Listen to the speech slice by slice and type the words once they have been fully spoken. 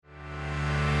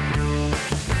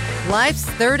Life's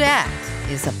Third Act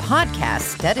is a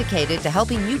podcast dedicated to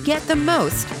helping you get the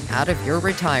most out of your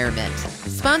retirement.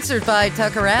 Sponsored by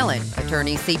Tucker Allen,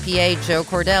 attorney CPA Joe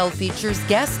Cordell features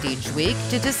guests each week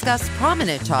to discuss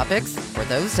prominent topics for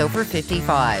those over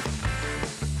 55.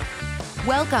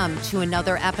 Welcome to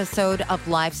another episode of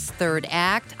Life's Third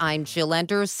Act. I'm Jill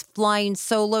Enders, flying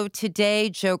solo today.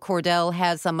 Joe Cordell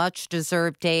has a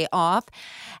much-deserved day off.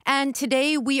 And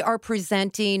today we are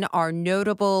presenting our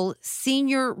notable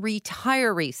senior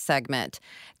retiree segment.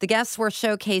 The guests we're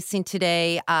showcasing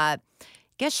today,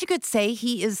 guess you could say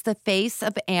he is the face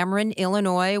of Ameren,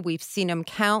 Illinois. We've seen him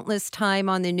countless times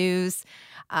on the news.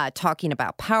 Talking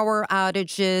about power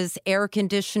outages, air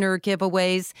conditioner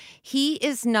giveaways. He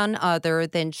is none other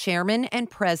than Chairman and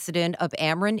President of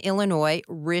Ameren, Illinois,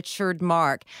 Richard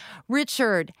Mark.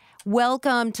 Richard,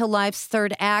 welcome to Life's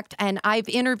Third Act. And I've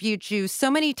interviewed you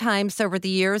so many times over the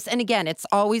years. And again, it's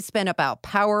always been about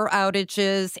power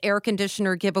outages, air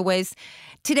conditioner giveaways.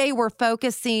 Today, we're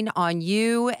focusing on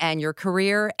you and your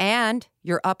career and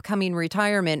your upcoming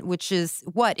retirement, which is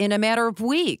in a matter of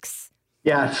weeks.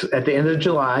 Yes, at the end of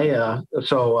July.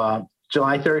 So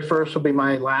July 31st will be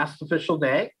my last official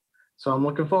day. So I'm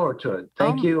looking forward to it.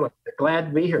 Thank you. Glad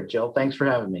to be here, Jill. Thanks for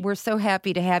having me. We're so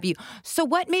happy to have you. So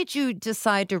what made you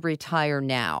decide to retire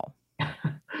now?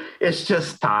 It's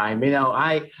just time.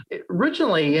 I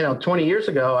originally, 20 years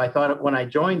ago, I thought when I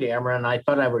joined Ameren, I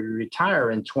thought I would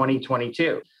retire in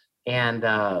 2022. And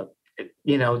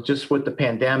just with the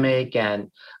pandemic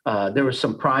and there were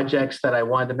some projects that I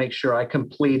wanted to make sure I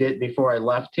completed before I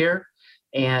left here.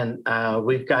 And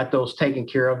we've got those taken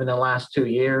care of in the last 2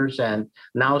 years. And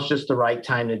now it's just the right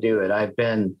time to do it. I've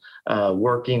been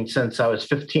working since I was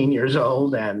 15 years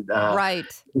old. And, right.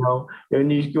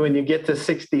 When you get to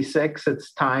 66,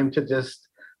 it's time to just,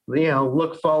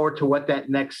 look forward to what that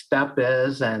next step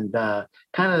is and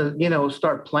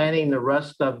start planning the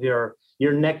rest of your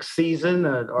next season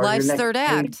or Life's your next Third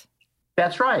Act.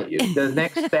 That's right. The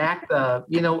next act,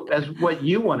 as what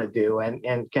you want to do and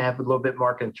can have a little bit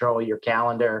more control of your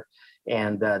calendar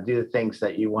and do the things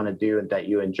that you want to do and that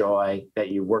you enjoy, that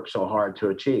you work so hard to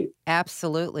achieve.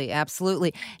 Absolutely.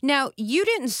 Absolutely. Now, you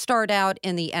didn't start out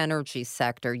in the energy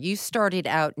sector. You started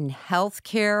out in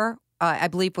healthcare, I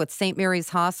believe, with St. Mary's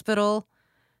Hospital.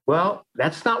 Well,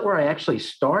 that's not where I actually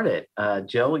started,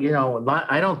 Jill.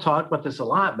 I don't talk about this a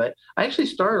lot, but I actually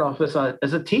started off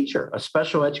as a teacher, a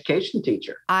special education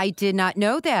teacher. I did not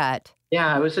know that.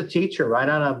 Yeah, I was a teacher right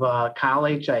out of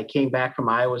college. I came back from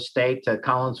Iowa State to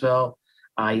Collinsville.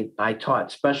 I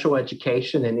taught special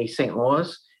education in East St.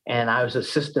 Louis, and I was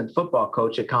assistant football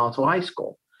coach at Collinsville High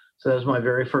School. So that was my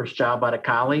very first job out of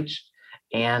college.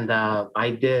 And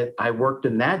I worked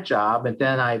in that job, and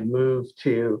then I moved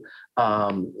to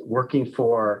working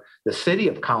for the city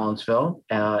of Collinsville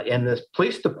in the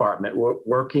police department,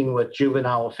 working with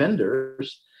juvenile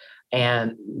offenders.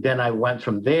 And then I went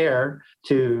from there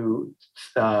to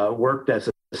worked as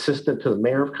an assistant to the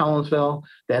mayor of Collinsville,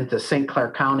 then to St.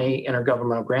 Clair County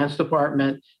Intergovernmental Grants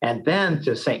Department, and then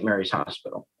to St. Mary's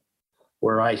Hospital,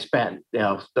 where I spent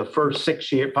the first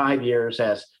 5 years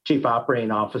as chief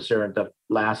operating officer and the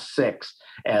last 6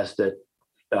 as the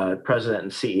president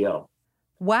and CEO.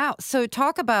 Wow. So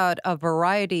talk about a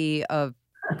variety of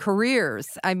careers.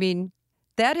 I mean,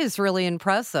 that is really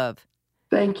impressive.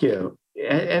 Thank you.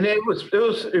 And it was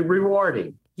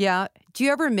rewarding. Yeah. Do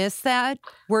you ever miss that,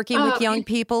 working with young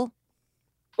people?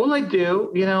 Well, I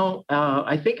do.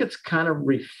 I think it's kind of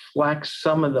reflects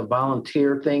some of the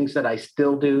volunteer things that I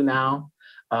still do now.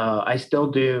 I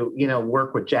still do,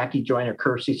 work with Jackie Joyner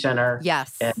Kersey Center.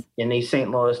 Yes. In East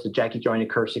St. Louis, the Jackie Joyner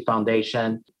Kersey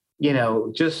Foundation.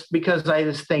 Just because I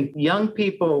just think young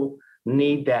people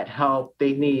need that help.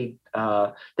 They need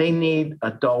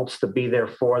adults to be there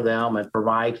for them and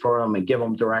provide for them and give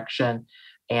them direction.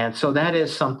 And so that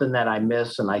is something that I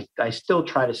miss, and I still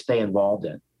try to stay involved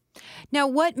in. Now,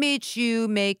 what made you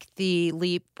make the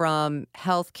leap from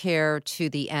healthcare to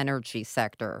the energy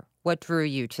sector? What drew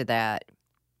you to that?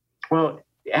 Well,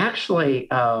 actually,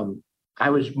 I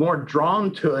was more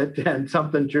drawn to it than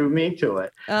something drew me to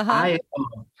it. Uh-huh.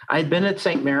 I'd been at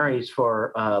St. Mary's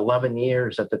for 11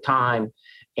 years at the time.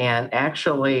 And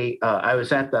actually, I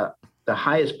was at the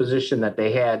highest position that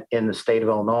they had in the state of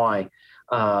Illinois.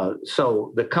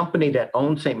 So the company that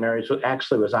owned St. Mary's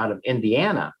was out of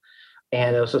Indiana.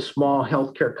 And it was a small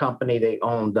healthcare company. They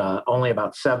owned only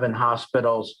about 7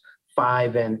 hospitals,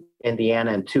 5 in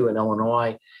Indiana and 2 in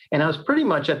Illinois. And I was pretty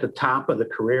much at the top of the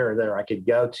career that I could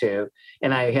go to.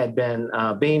 And I had been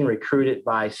being recruited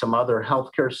by some other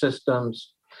healthcare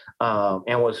systems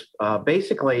and was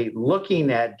basically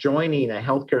looking at joining a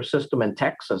healthcare system in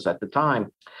Texas at the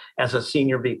time as a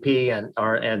senior VP and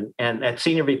at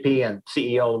senior VP and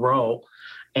CEO role.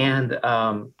 And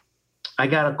I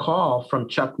got a call from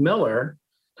Chuck Miller,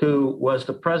 who was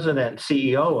the president and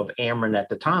CEO of Ameren at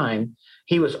the time.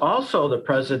 He was also the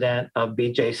president of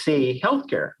BJC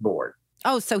Healthcare Board.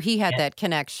 Oh, so he had that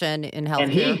connection in healthcare.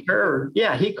 And he heard,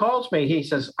 he calls me. He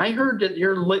says, I heard that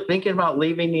you're thinking about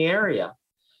leaving the area.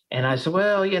 And I said,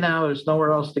 well, there's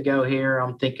nowhere else to go here.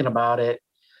 I'm thinking about it.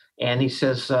 And he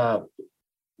says, do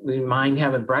you mind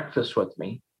having breakfast with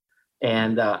me?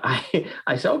 And I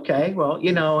said, okay, well,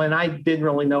 and I didn't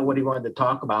really know what he wanted to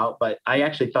talk about, but I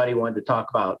actually thought he wanted to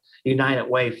talk about United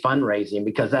Way fundraising,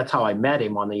 because that's how I met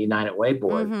him on the United Way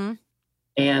board. Mm-hmm.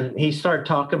 And he started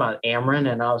talking about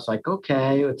Ameren, and I was like,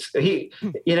 okay, it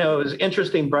was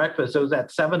interesting breakfast. It was at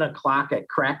 7:00 at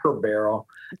Cracker Barrel.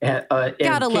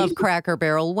 Gotta love Cracker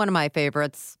Barrel, one of my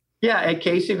favorites. Yeah, at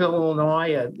Caseyville,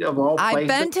 Illinois, of all places. I've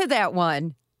been to that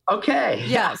one. Okay.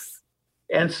 Yes.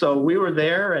 And so we were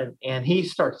there, and he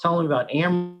starts telling me about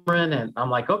Ameren, and I'm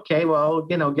like, okay, well,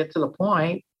 get to the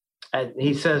point. And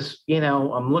he says,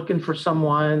 I'm looking for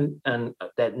someone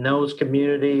that knows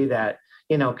community, that,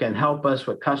 can help us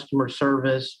with customer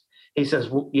service. He says,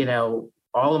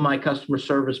 all of my customer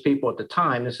service people at the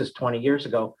time, this is 20 years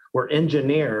ago, were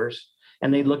engineers,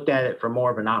 and they looked at it from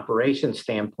more of an operations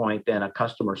standpoint than a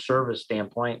customer service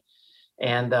standpoint.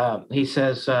 And he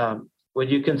says,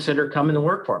 would you consider coming to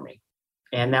work for me?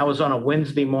 And that was on a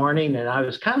Wednesday morning. And I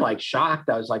was kind of like shocked.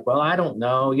 I was like, well, I don't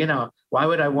know. Why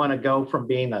would I want to go from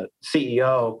being a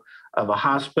CEO of a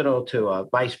hospital to a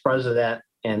vice president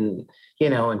in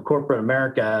corporate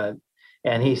America?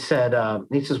 And he says,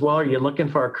 well, are you looking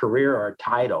for a career or a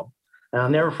title? And I'll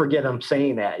never forget him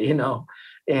saying that,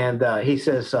 And he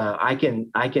says, I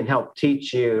can help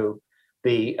teach you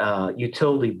the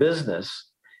utility business.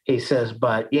 He says,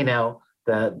 but,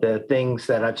 the things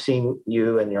that I've seen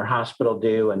you and your hospital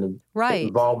do, and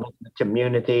involvement in the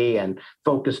community and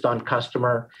focused on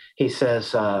customer. He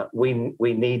says, we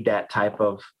need that type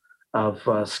of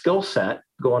skill set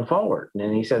going forward.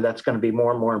 And he said, that's going to be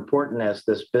more and more important as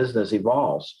this business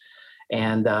evolves.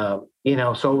 And, so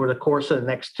over the course of the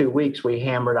next 2 weeks, we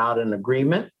hammered out an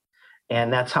agreement,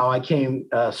 and that's how I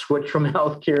switched from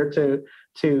healthcare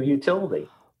to utility.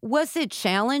 Was it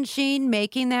challenging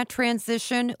making that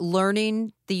transition,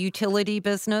 learning the utility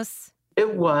business?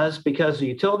 It was, because the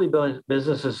utility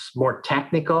business is more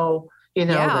technical, than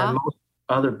most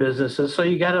other businesses. So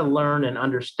you got to learn and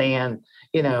understand,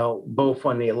 both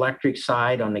on the electric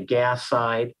side, on the gas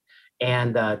side.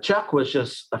 And Chuck was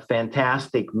just a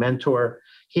fantastic mentor.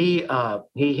 He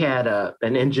had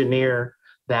an engineer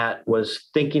that was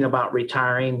thinking about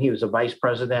retiring. He was a vice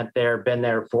president there, been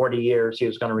there 40 years. He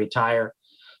was going to retire.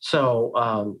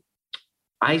 So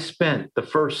I spent the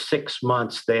first 6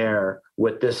 months there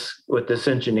with this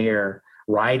engineer,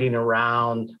 riding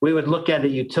around. We would look at a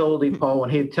utility pole,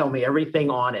 and he'd tell me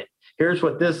everything on it. Here's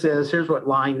what this is. Here's what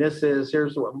line this is.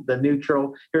 Here's what the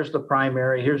neutral. Here's the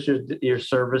primary. Here's your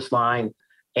service line.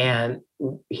 And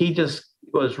he just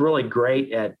was really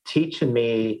great at teaching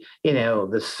me,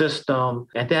 the system.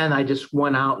 And then I just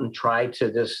went out and tried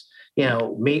to just,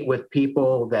 meet with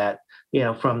people that,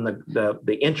 from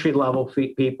the entry-level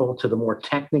people to the more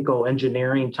technical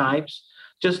engineering types,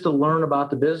 just to learn about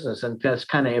the business, and just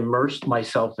kind of immersed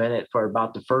myself in it for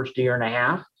about the first year and a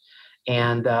half.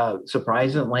 And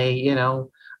surprisingly,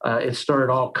 it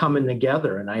started all coming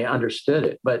together, and I understood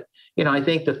it. But, I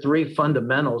think the three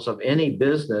fundamentals of any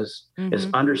business is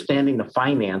understanding the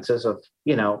finances of,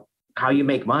 how you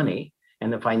make money,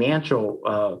 and the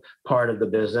financial part of the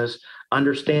business,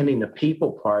 understanding the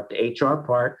people part, the HR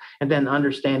part, and then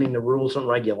understanding the rules and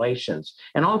regulations.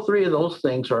 And all three of those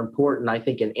things are important, I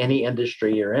think, in any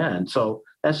industry you're in. So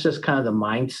that's just kind of the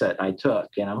mindset I took,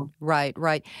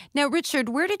 Right. Now, Richard,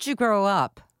 where did you grow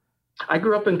up? I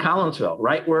grew up in Collinsville,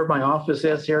 right where my office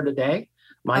is here today.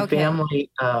 My family,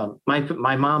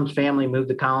 my mom's family moved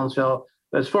to Collinsville,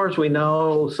 as far as we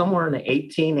know, somewhere in the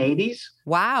 1880s.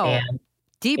 Wow. And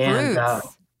deep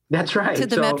roots. That's right. To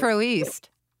the Metro East.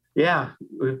 Yeah,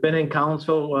 we've been in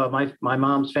Collinsville. My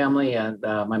mom's family and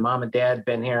my mom and dad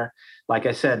been here. Like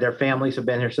I said, their families have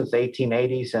been here since the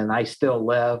 1880s, and I still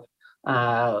live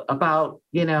about,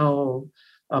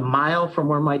 a mile from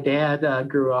where my dad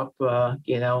grew up,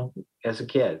 as a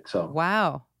kid. So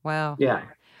Wow. Yeah.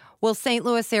 Well, St.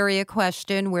 Louis area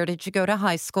question, where did you go to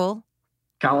high school?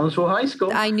 Collinsville High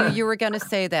School. I knew you were going to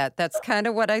say that. That's kind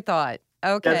of what I thought.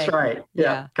 Okay. That's right.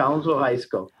 Yeah. Collinsville High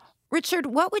School. Richard,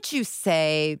 what would you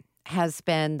say has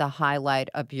been the highlight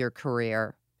of your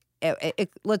career?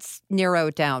 let's narrow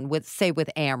it down with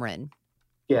Ameren.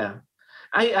 Yeah.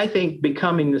 I think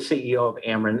becoming the CEO of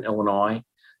Ameren, Illinois,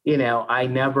 I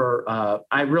never,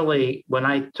 when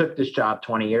I took this job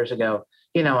 20 years ago,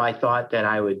 I thought that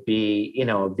I would be,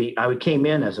 I came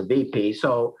in as a VP.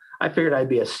 So I figured I'd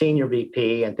be a senior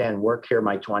VP and then work here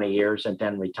my 20 years and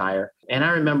then retire. And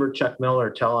I remember Chuck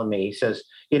Miller telling me, he says,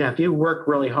 if you work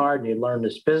really hard and you learn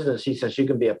this business, he says, you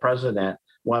can be a president,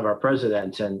 one of our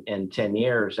presidents in 10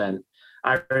 years. And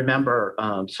I remember,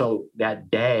 so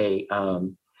that day,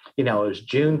 it was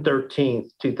June 13th,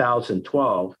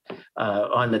 2012.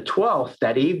 On the 12th,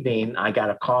 that evening, I got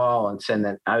a call and said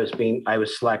that I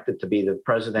was selected to be the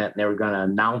president and they were going to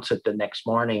announce it the next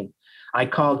morning. I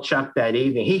called Chuck that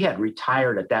evening. He had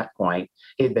retired at that point.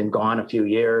 He'd been gone a few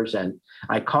years. And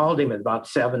I called him at about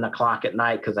 7:00 at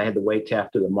night because I had to wait till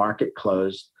after the market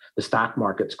closed, the stock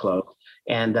markets closed.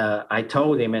 And I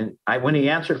told him, and when he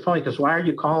answered the phone, he goes, "Why are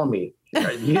you calling me?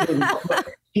 You didn't quit."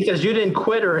 He says, "You didn't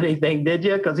quit or anything, did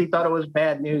you?" Because he thought it was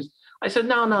bad news. I said,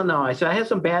 No. I said, "I have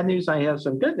some bad news. I have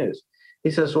some good news."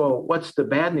 He says, "Well, what's the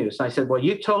bad news?" I said, "Well,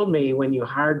 you told me when you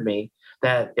hired me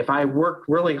that if I worked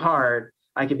really hard,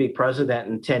 I could be president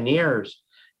in 10 years.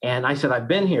 And I said, I've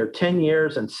been here 10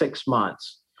 years and 6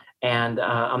 months, and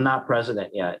I'm not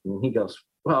president yet." And he goes,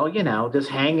 "Well, just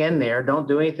hang in there. Don't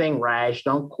do anything rash.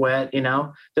 Don't quit.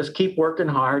 Just keep working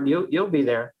hard. You'll be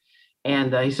there."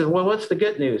 And he said, "Well, what's the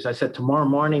good news?" I said, "Tomorrow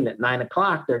morning at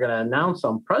 9:00, they're going to announce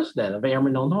I'm president of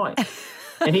Ameren, Illinois."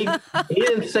 And he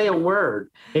didn't say a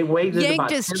word. He waited Yanked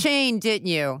his chain, didn't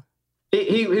you?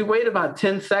 He waited about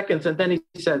 10 seconds, and then he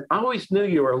said, "I always knew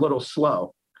you were a little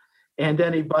slow." And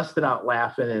then he busted out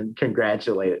laughing and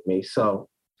congratulated me. So,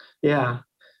 yeah.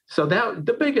 So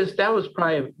that was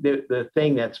probably the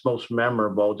thing that's most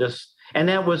memorable. And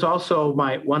that was also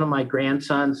one of my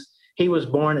grandsons. He was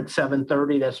born at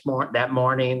 7:30 that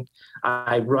morning.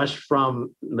 I rushed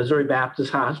from Missouri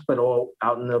Baptist Hospital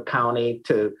out in the county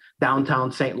to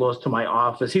downtown St. Louis to my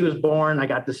office. He was born. I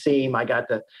got to see him. I got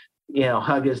to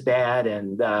hug his dad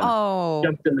and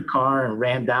jumped in the car and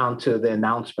ran down to the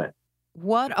announcement.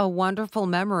 What a wonderful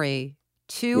memory.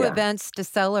 Two events to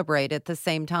celebrate at the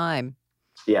same time.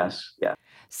 Yes. Yeah.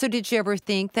 So did you ever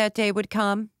think that day would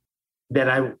come? That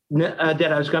I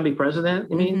was going to be president?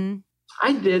 I mean, Mm-hmm.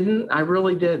 I didn't. I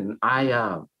really didn't.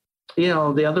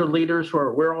 The other leaders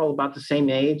we're all about the same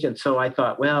age. And so I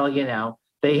thought, well,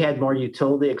 they had more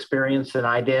utility experience than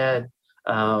I did.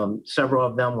 Several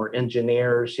of them were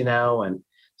engineers, and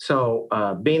so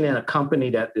being in a company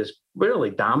that is really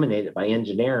dominated by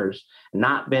engineers,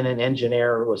 not being an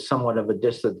engineer was somewhat of a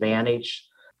disadvantage.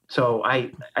 So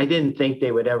I didn't think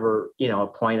they would ever,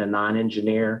 appoint a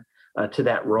non-engineer to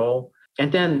that role. And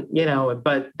then,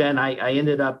 but then I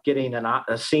ended up getting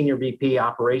a senior VP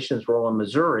operations role in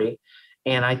Missouri.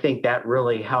 And I think that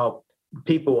really helped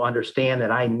people understand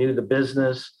that I knew the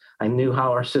business. I knew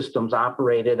how our systems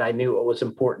operated. I knew what was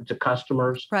important to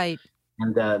customers. Right.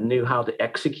 And knew how to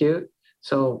execute.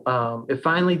 So it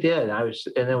finally did.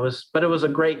 It was a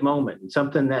great moment,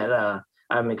 something that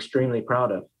I'm extremely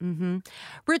proud of. Mm-hmm.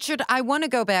 Richard, I want to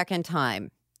go back in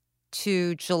time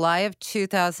to July of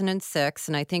 2006,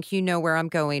 and I think you know where I'm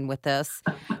going with this.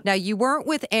 Now, you weren't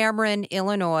with Ameren,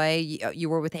 Illinois. You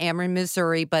were with Ameren,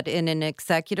 Missouri, but in an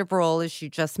executive role, as you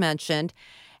just mentioned.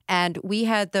 And we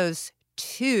had those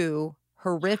two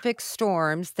horrific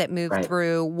storms that moved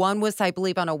through. One was, I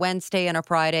believe, on a Wednesday and a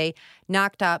Friday,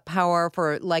 knocked out power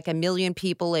for like 1 million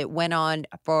people. It went on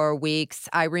for weeks.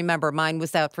 I remember mine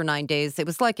was out for 9 days. It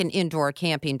was like an indoor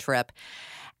camping trip.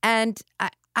 And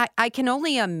I can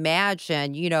only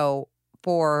imagine,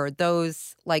 for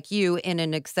those like you in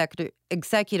an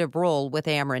executive role with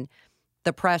Ameren,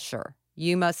 the pressure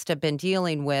you must have been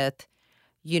dealing with,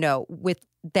 with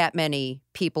that many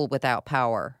people without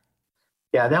power.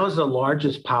 Yeah, that was the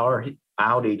largest power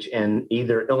outage in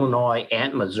either Illinois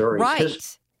and Missouri.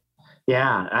 Right.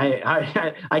 Yeah,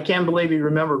 I can't believe you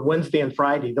remembered Wednesday and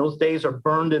Friday. Those days are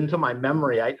burned into my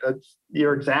memory.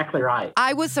 You're exactly right.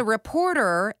 I was a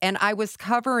reporter and I was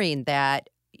covering that,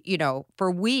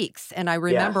 for weeks. And I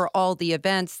remember all the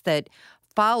events that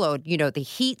followed, the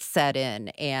heat set in.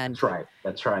 And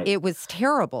That's right. It was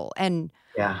terrible. And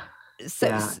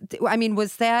so, I mean,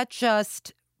 was that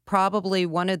just probably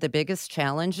one of the biggest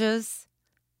challenges?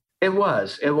 It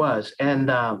was.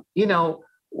 And,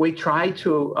 we try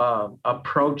to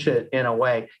approach it in a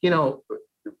way,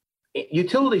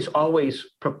 utilities always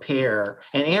prepare,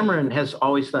 and Ameren has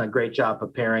always done a great job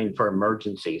preparing for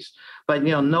emergencies. But,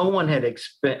 no one had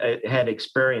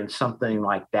experienced something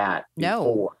like that before.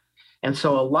 No. And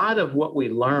so a lot of what we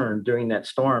learned during that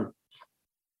storm,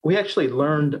 we actually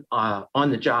learned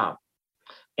on the job.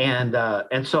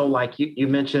 And so like you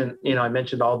mentioned, I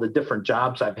mentioned all the different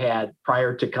jobs I've had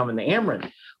prior to coming to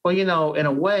Ameren. Well, in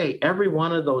a way, every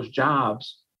one of those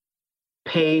jobs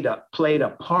played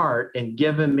a part in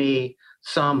giving me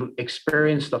some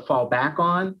experience to fall back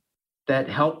on that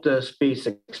helped us be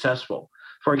successful.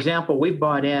 For example, we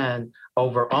brought in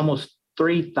over almost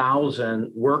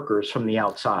 3,000 workers from the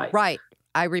outside. Right.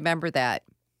 I remember that.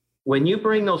 When you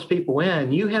bring those people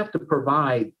in, you have to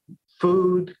provide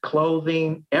food,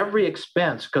 clothing, every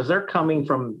expense, because they're coming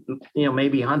from,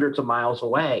 maybe hundreds of miles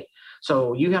away.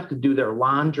 So you have to do their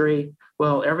laundry.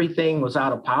 Well, everything was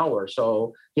out of power.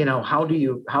 So, how do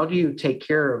you take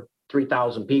care of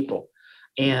 3,000 people?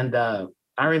 And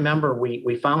I remember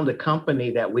we found a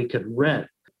company that we could rent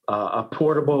a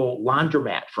portable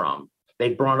laundromat from. They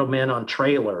brought them in on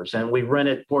trailers, and we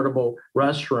rented portable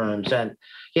restrooms. And,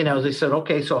 they said,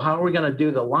 okay, so how are we going to do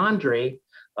the laundry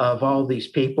of all these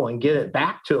people and get it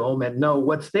back to them and know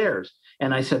what's theirs?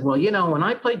 And I said, well, when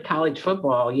I played college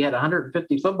football, you had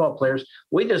 150 football players.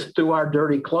 We just threw our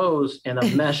dirty clothes in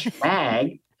a mesh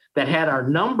bag that had our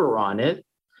number on it.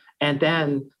 And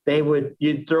then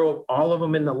you'd throw all of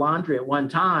them in the laundry at one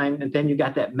time. And then you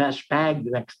got that mesh bag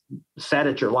set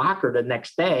at your locker the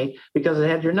next day because it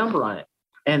had your number on it.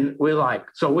 And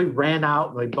so we ran out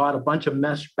and we bought a bunch of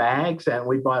mesh bags, and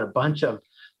we bought a bunch of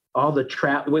all the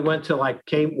we went to like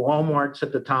Walmart's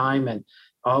at the time, and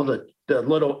all the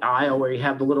little aisle where you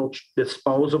have the little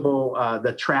disposable,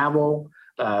 the travel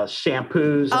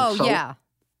shampoos. And soap. Yeah.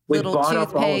 We little bought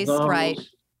toothpaste, up all of those. right.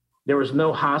 There was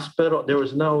no hospital. There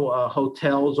was no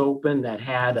hotels open that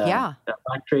had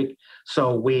electric.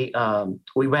 So we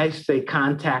basically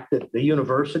contacted the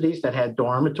universities that had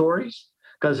dormitories,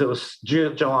 because it was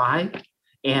July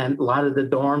and a lot of the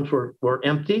dorms were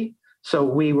empty. So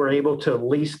we were able to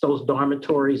lease those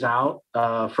dormitories out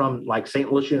from like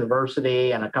St. Louis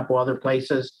University and a couple other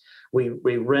places.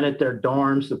 We rented their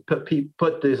dorms to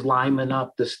put these linemen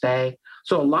up to stay.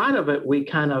 So a lot of it, we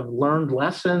kind of learned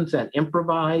lessons and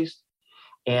improvised.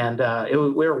 And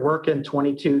we were working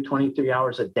 22, 23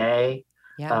 hours a day.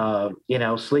 Yeah.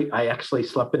 Sleep. I actually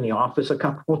slept in the office a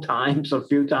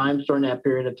few times during that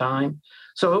period of time.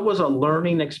 So it was a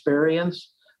learning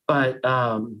experience. But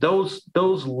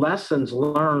those lessons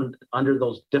learned under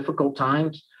those difficult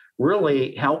times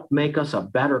really helped make us a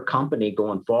better company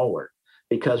going forward,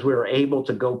 because we were able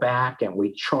to go back and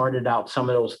we charted out some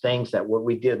of those things that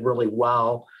we did really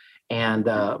well. And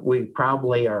we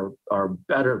probably are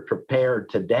better prepared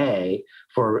today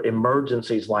for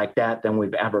emergencies like that than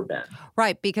we've ever been.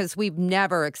 Right, because we've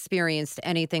never experienced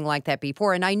anything like that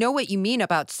before. And I know what you mean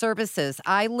about services.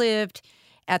 I lived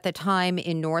at the time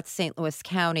in North St. Louis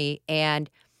County, and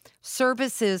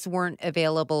services weren't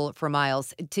available for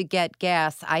miles. To get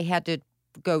gas, I had to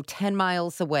go 10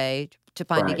 miles away to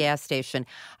find a gas station.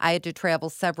 I had to travel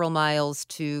several miles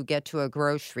to get to a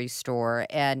grocery store.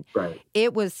 And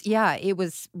it was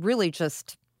really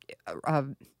just a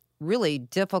really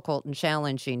difficult and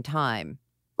challenging time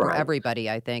for everybody,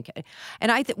 I think.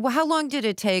 And how long did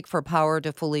it take for power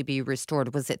to fully be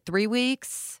restored? Was it 3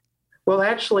 weeks? Well,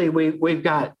 actually, we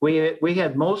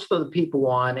had most of the people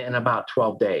on in about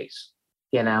 12 days,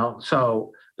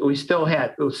 so we still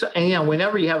had, and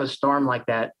whenever you have a storm like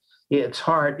that, it's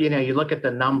hard, you look at the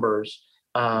numbers,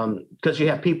 because you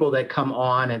have people that come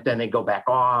on and then they go back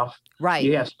off. Right.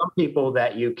 You have some people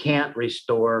that you can't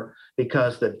restore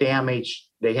because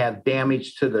they have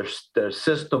damage to their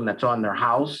system that's on their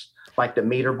house, like the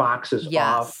meter box is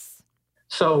off.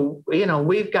 So, we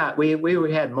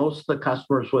had most of the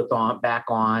customers back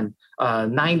on.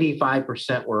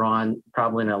 95% were on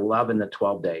probably in 11 to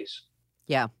 12 days.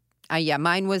 Yeah.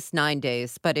 Mine was 9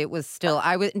 days, but it was still,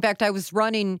 I was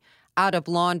running out of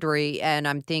laundry, and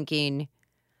I'm thinking,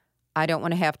 I don't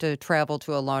want to have to travel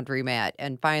to a laundromat.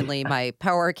 And finally my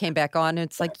power came back on, and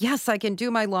it's like, yes, I can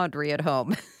do my laundry at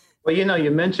home. Well,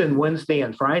 you mentioned Wednesday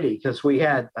and Friday, because we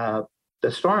had, the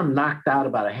storm knocked out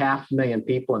about 500,000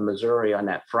 people in Missouri on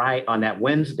that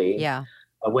Wednesday. Yeah.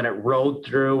 When it rolled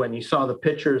through, and you saw the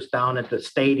pictures down at the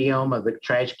stadium of the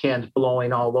trash cans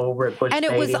blowing all over at Busch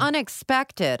Stadium. And it was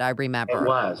unexpected, I remember. It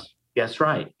was. That's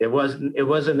right. It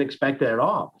wasn't expected at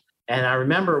all. And I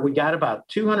remember we got about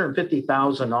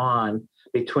 250,000 on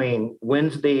between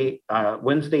Wednesday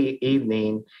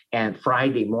evening and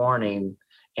Friday morning.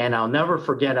 And I'll never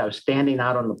forget, I was standing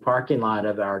out on the parking lot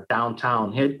of our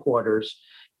downtown headquarters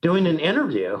doing an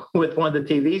interview with one of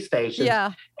the TV stations.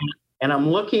 Yeah. And I'm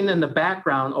looking in the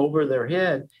background over their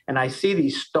head, and I see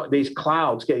these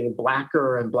clouds getting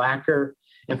blacker and blacker.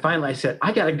 And finally I said,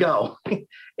 I got to go.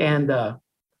 And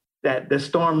that the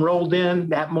storm rolled in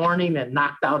that morning and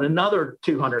knocked out another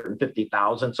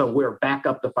 250,000. So we're back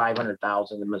up to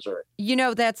 500,000 in Missouri.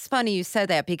 That's funny you said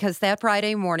that because that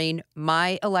Friday morning,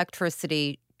 my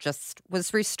electricity just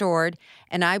was restored.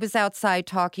 And I was outside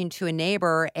talking to a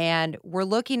neighbor and we're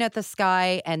looking at the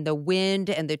sky and the wind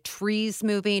and the trees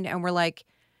moving. And we're like,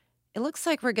 it looks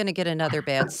like we're going to get another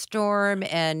bad storm.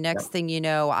 And next thing you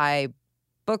know, I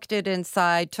booked it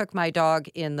inside, took my dog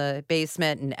in the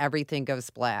basement, and everything goes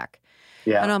black.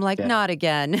 Yeah. And I'm like, not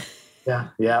again. Yeah.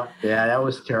 That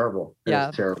was terrible. It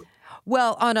was terrible.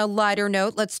 Well, on a lighter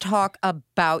note, let's talk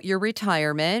about your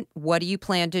retirement. What do you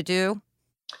plan to do?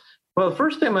 Well, the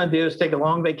first thing I'm going to do is take a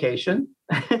long vacation.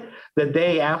 The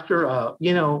day after,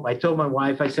 I told my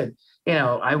wife, I said,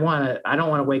 I don't want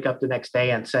to wake up the next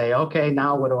day and say, okay,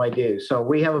 now what do I do? So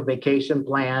we have a vacation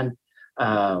planned.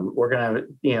 We're going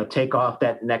to, take off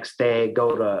that next day,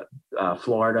 go to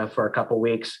Florida for a couple of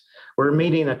weeks. We're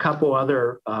meeting a couple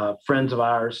other friends of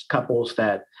ours, couples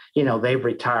that, they've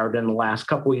retired in the last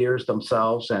couple of years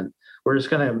themselves. And we're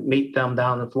just going to meet them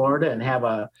down in Florida and have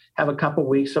a couple of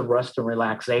weeks of rest and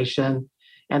relaxation.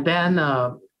 And then,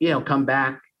 come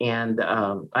back. And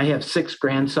I have 6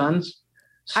 grandsons.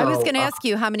 So, I was going to ask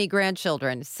you how many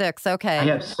grandchildren? 6. Okay. I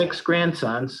have 6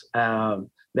 grandsons.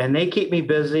 Then they keep me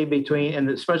busy and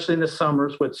especially in the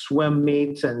summers with swim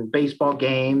meets and baseball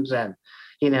games and,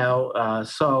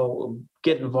 so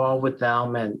get involved with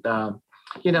them and,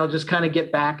 just kind of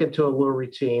get back into a little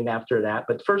routine after that.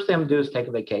 But the first thing I'm going to do is take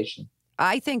a vacation.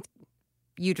 I think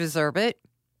you deserve it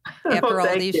after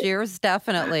all these years.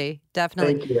 Definitely.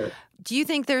 Thank you. Do you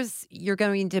think you're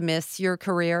going to miss your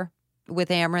career with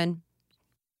Ameren?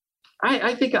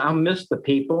 I think I'll miss the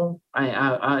people.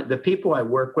 The people I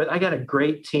work with. I got a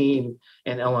great team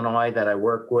in Illinois that I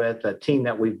work with, a team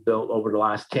that we've built over the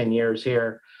last 10 years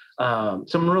here.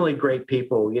 Some really great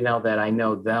people, that I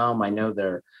know them. I know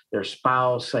their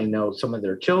spouse. I know some of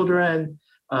their children.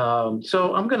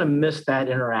 So I'm going to miss that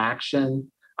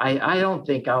interaction. I don't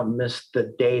think I'll miss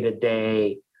the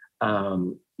day-to-day,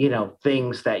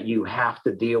 things that you have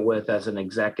to deal with as an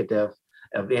executive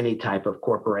of any type of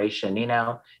corporation.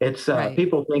 It's right.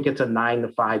 People think it's a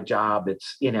 9-to-5 job.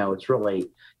 It's, it's really,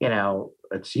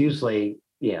 it's usually,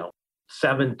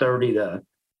 7:30 to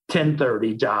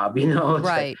 10:30 job,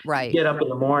 It's right. You get up in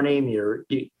the morning,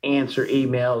 you answer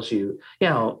emails,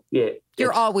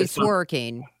 you're always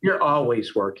working. You're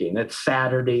always working. It's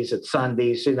Saturdays, it's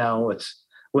Sundays, it's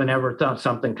whenever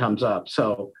something comes up.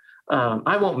 So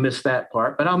I won't miss that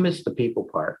part, but I'll miss the people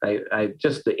part. I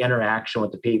just the interaction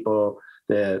with the people,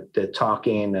 the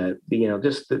talking,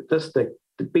 just the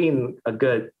being a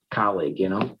good colleague,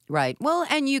 Right. Well,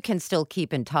 and you can still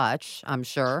keep in touch, I'm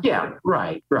sure. Yeah.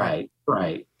 Right.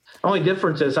 Only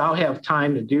difference is I'll have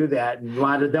time to do that, and a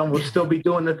lot of them will still be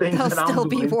doing the things that I'm doing.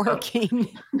 They'll still be working.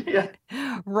 Yeah.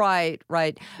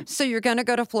 Right. So you're going to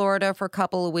go to Florida for a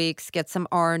couple of weeks, get some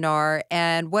R&R.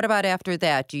 And what about after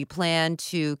that? Do you plan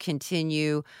to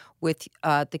continue with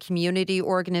the community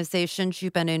organizations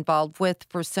you've been involved with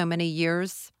for so many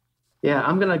years? Yeah,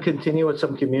 I'm going to continue with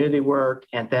some community work.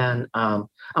 And then I'm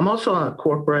also on a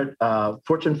corporate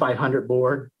Fortune 500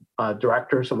 board,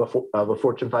 directors of a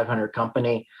Fortune 500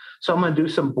 company. So I'm going to do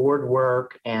some board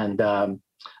work and,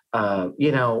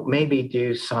 maybe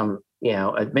do some,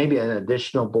 maybe an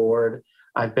additional board.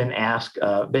 I've been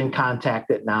been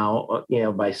contacted now,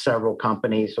 by several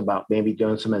companies about maybe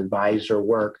doing some advisor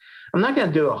work. I'm not going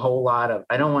to do a whole lot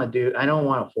I don't want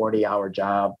a 40-hour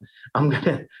job. I'm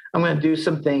going to do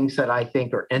some things that I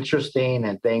think are interesting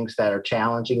and things that are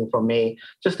challenging for me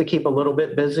just to keep a little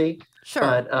bit busy.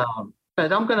 Sure.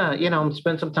 But I'm going to,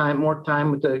 spend some more time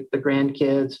with the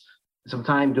grandkids, some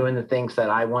time doing the things that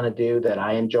I want to do, that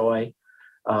I enjoy.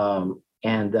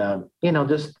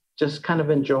 Just kind of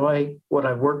enjoy what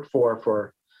I've worked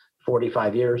for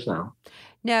 45 years now.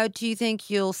 Now, do you think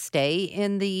you'll stay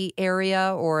in the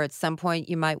area, or at some point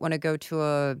you might want to go to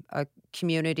a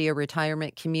community, a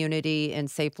retirement community in,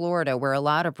 say, Florida, where a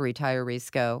lot of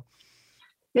retirees go?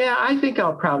 Yeah, I think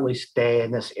I'll probably stay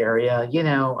in this area.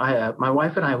 My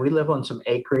wife and I, we live on some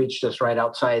acreage just right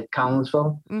outside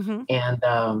Collinsville. Mm-hmm.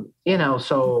 And,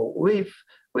 so we've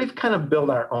kind of built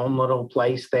our own little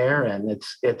place there, and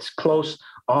it's close.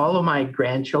 All of my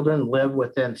grandchildren live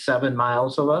within 7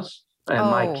 miles of us, and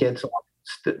my kids,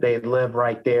 they live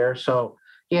right there. So,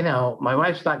 my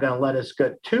wife's not going to let us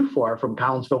get too far from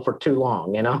Collinsville for too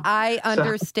long, I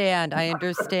understand. I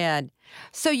understand.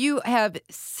 So you have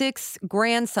 6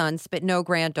 grandsons, but no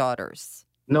granddaughters.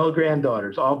 No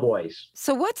granddaughters, all boys.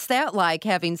 So what's that like,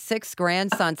 having 6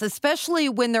 grandsons, especially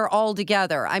when they're all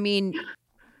together? I mean,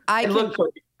 I look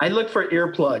for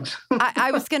earplugs.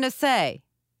 I was going to say,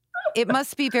 It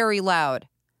must be very loud.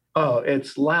 Oh,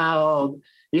 it's loud.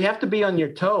 You have to be on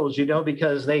your toes,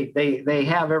 because they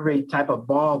have every type of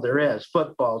ball there is,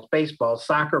 footballs, baseballs,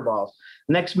 soccer balls.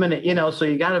 Next minute, so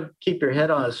you got to keep your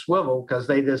head on a swivel because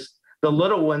the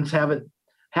little ones haven't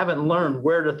learned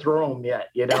where to throw them yet.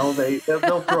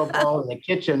 They'll throw a ball in the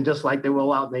kitchen just like they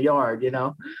will out in the yard.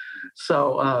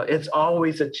 So it's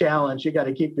always a challenge. You got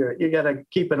to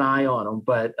keep an eye on them,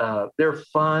 but they're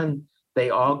fun. They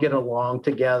all get along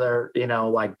together,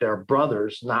 like they're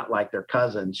brothers, not like they're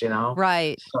cousins,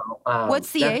 Right. So,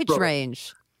 what's the age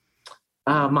range?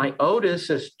 My oldest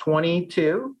is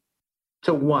 22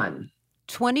 to 1.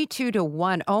 22 to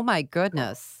 1. Oh, my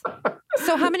goodness.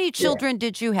 So how many children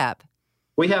did you have?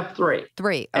 We have 3.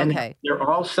 3. Okay. And they're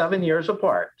all 7 years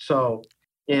apart. So,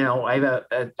 I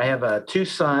have 2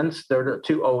 sons. They're the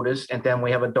 2 oldest. And then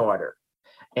we have a daughter.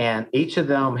 And each of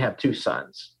them have 2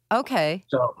 sons. Okay.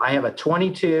 So I have a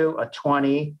 22, a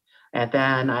 20, and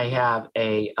then I have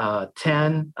a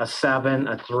 10, a 7,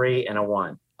 a 3, and a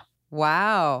 1.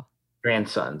 Wow.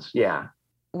 Grandsons, yeah.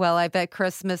 Well, I bet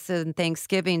Christmas and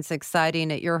Thanksgiving's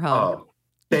exciting at your home. Oh,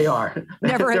 they are.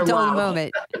 Never a dull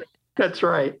moment. That's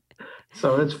right.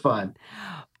 So it's fun.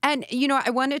 And,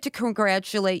 I wanted to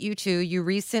congratulate you too. You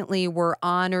recently were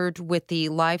honored with the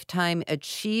Lifetime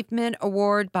Achievement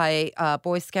Award by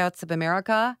Boy Scouts of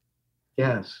America.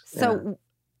 Yes. So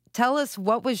tell us,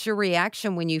 what was your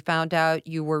reaction when you found out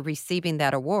you were receiving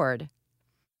that award?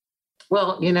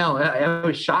 Well, I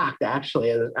was shocked,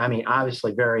 actually. I mean,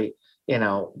 obviously very,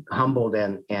 humbled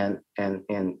and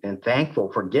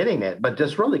thankful for getting it, but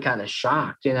just really kind of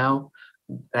shocked, And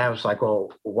I was like,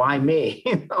 well, why me?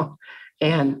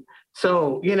 And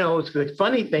so, the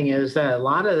funny thing is that a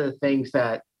lot of the things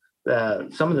that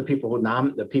some of the people who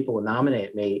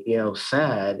nominated me,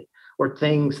 said were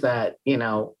things that,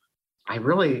 I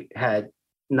really had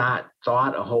not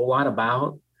thought a whole lot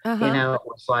about. Uh-huh. It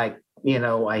was like,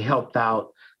 I helped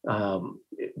out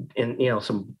in,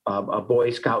 some a Boy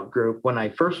Scout group when I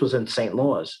first was in St.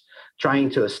 Louis,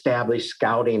 trying to establish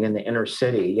scouting in the inner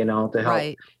city, to help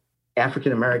Right.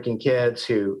 African-American kids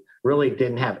who really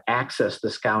didn't have access to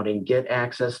scouting, get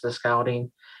access to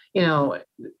scouting.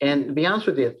 And to be honest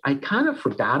with you, I kind of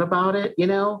forgot about it.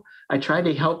 I tried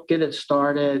to help get it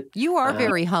started. You are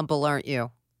very humble, aren't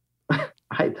you?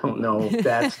 I don't know if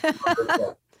that's,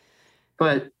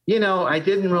 but, I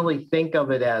didn't really think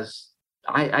of it as,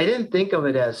 I didn't think of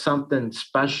it as something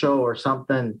special or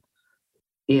something,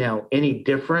 any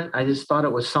different. I just thought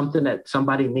it was something that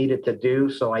somebody needed to do.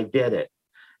 So I did it.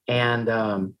 And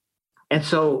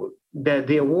so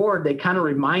the award, they kind of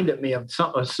reminded me of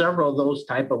several of those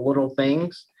type of little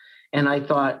things. And I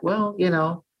thought, well,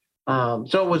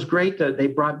 so it was great that they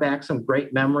brought back some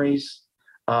great memories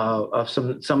of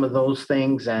some of those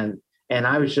things. And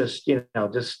I was just,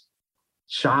 just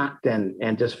shocked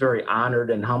and just very honored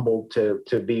and humbled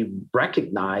to be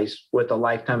recognized with a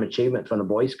Lifetime Achievement from the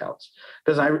Boy Scouts.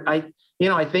 Because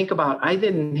I think about, I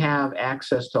didn't have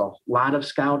access to a lot of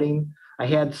scouting. I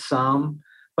had some,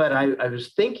 but I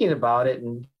was thinking about it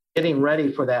and getting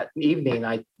ready for that evening.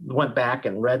 I went back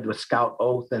and read the Scout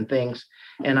Oath and things.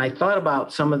 And I thought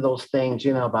about some of those things,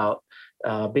 about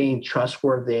being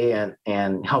trustworthy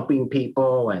and helping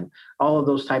people and all of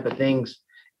those type of things.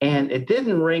 And it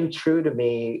didn't ring true to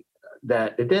me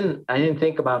I didn't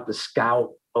think about the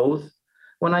Scout Oath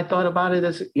when I thought about it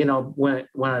as, when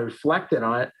I reflected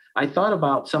on it, I thought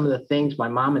about some of the things my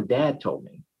mom and dad told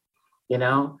me,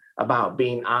 about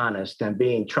being honest and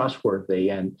being trustworthy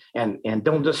and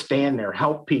don't just stand there,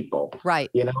 help people. Right.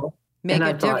 Make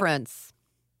a difference.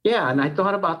 Yeah. And I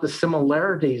thought about the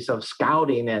similarities of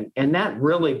scouting and that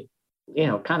really,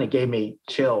 kind of gave me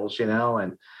chills,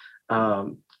 and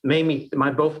made me,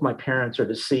 both my parents are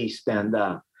deceased. And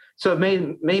so it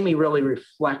made me really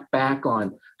reflect back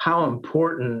on how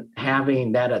important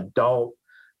having that adult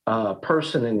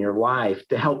person in your life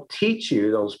to help teach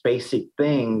you those basic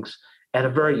things at a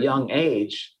very young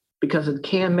age, because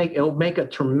it'll make a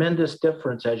tremendous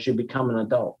difference as you become an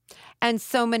adult. And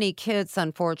so many kids,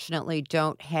 unfortunately,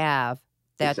 don't have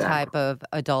that type of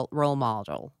adult role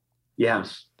model.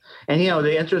 Yes. And,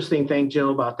 the interesting thing,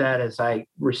 Jill, about that is I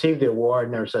received the award,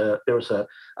 and there was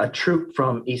a troop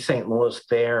from East St. Louis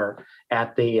there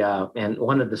at and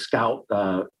one of the Scout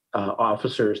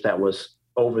officers that was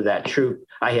over that troop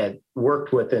I had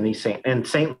worked with in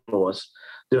St. Louis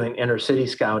doing inner city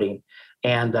scouting.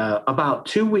 And about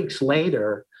 2 weeks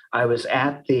later, I was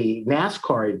at the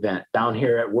NASCAR event down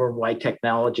here at Worldwide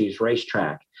Technologies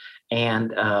Racetrack.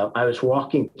 And I was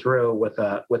walking through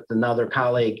with another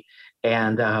colleague,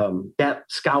 and that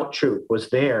scout troop was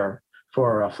there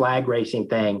for a flag racing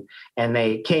thing, and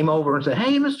they came over and said,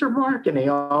 "Hey, Mr. Mark," and they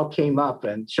all came up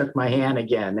and shook my hand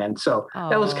again. And so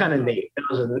that was kind of neat. It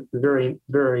was a very,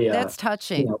 very that's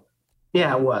touching.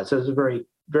 Yeah, it was. It was a very,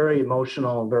 very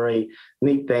emotional, very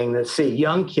neat thing to see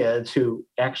young kids who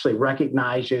actually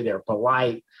recognize you. They're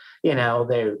polite. They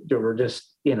were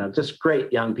just, just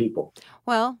great young people.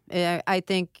 Well, I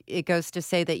think it goes to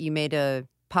say that you made a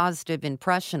positive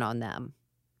impression on them.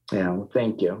 Yeah, well,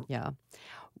 thank you. Yeah.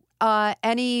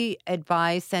 Any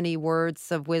advice, any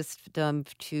words of wisdom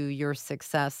to your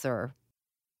successor?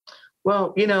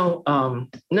 Well, no,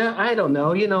 I don't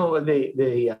know.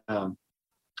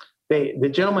 The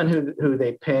gentleman who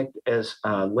they picked is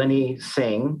Lenny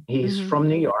Singh. He's from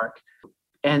New York,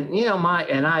 and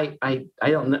I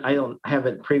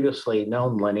haven't previously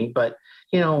known Lenny, but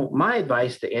my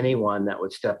advice to anyone that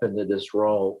would step into this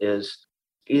role is,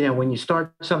 when you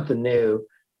start something new,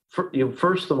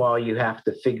 first of all, you have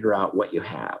to figure out what you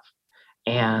have.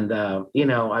 And,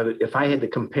 if I had to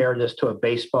compare this to a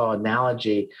baseball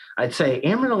analogy, I'd say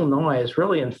Ameren, Illinois is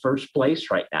really in first place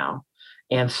right now.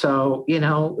 And so,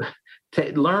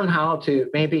 to learn how to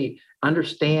maybe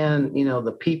understand,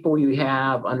 the people you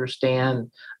have,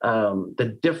 understand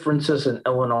the differences in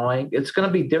Illinois. It's going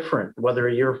to be different, whether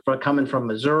you're coming from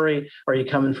Missouri or you're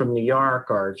coming from New York,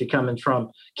 or if you're coming from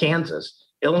Kansas.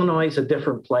 Illinois is a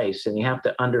different place, and you have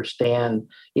to understand,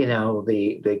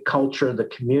 the culture, the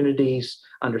communities,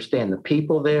 understand the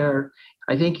people there.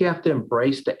 I think you have to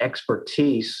embrace the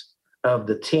expertise of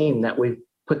the team that we've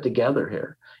put together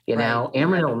here.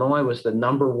 Ameren, Illinois was the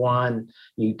 #1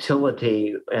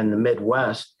 utility in the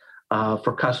Midwest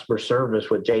for customer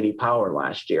service with J.D. Power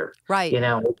last year. Right.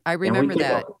 I remember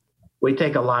that. We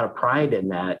take a lot of pride in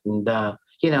that, and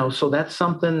so that's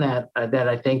something that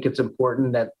I think it's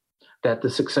important that the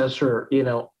successor,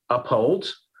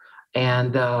 upholds,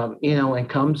 and and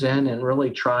comes in and really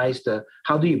tries to,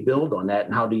 how do you build on that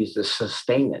and how do you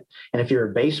sustain it? And if you're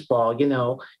a baseball,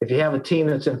 if you have a team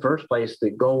that's in first place,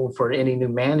 the goal for any new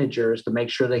manager is to make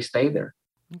sure they stay there.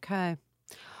 Okay.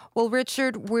 Well,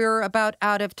 Richard, we're about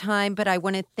out of time, but I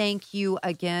want to thank you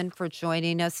again for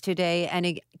joining us today. And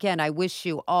again, I wish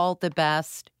you all the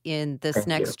best in this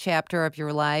next chapter of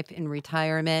your life in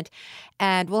retirement.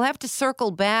 And we'll have to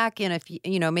circle back in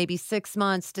maybe 6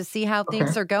 months to see how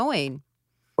things are going.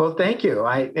 Well, thank you.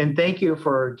 And thank you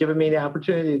for giving me the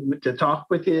opportunity to talk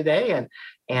with you today.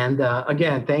 And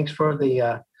again, thanks for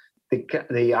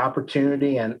the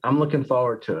opportunity, and I'm looking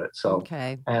forward to it. So,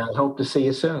 and I hope to see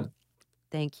you soon.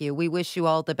 Thank you. We wish you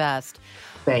all the best.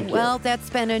 Thank you. Well, that's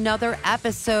been another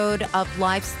episode of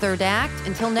Life's Third Act.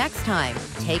 Until next time,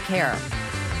 take care.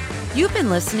 You've been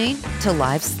listening to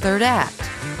Life's Third Act,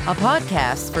 a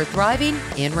podcast for thriving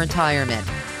in retirement,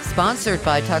 sponsored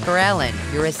by Tucker Allen,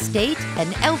 your estate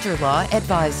and elder law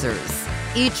advisors.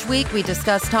 Each week, we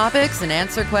discuss topics and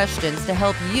answer questions to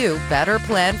help you better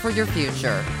plan for your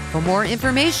future. For more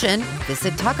information,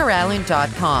 visit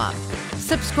tuckerallen.com.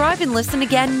 Subscribe and listen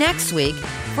again next week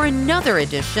for another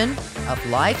edition of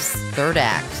Life's Third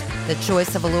Act. The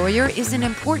choice of a lawyer is an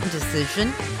important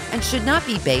decision and should not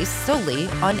be based solely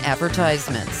on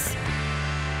advertisements.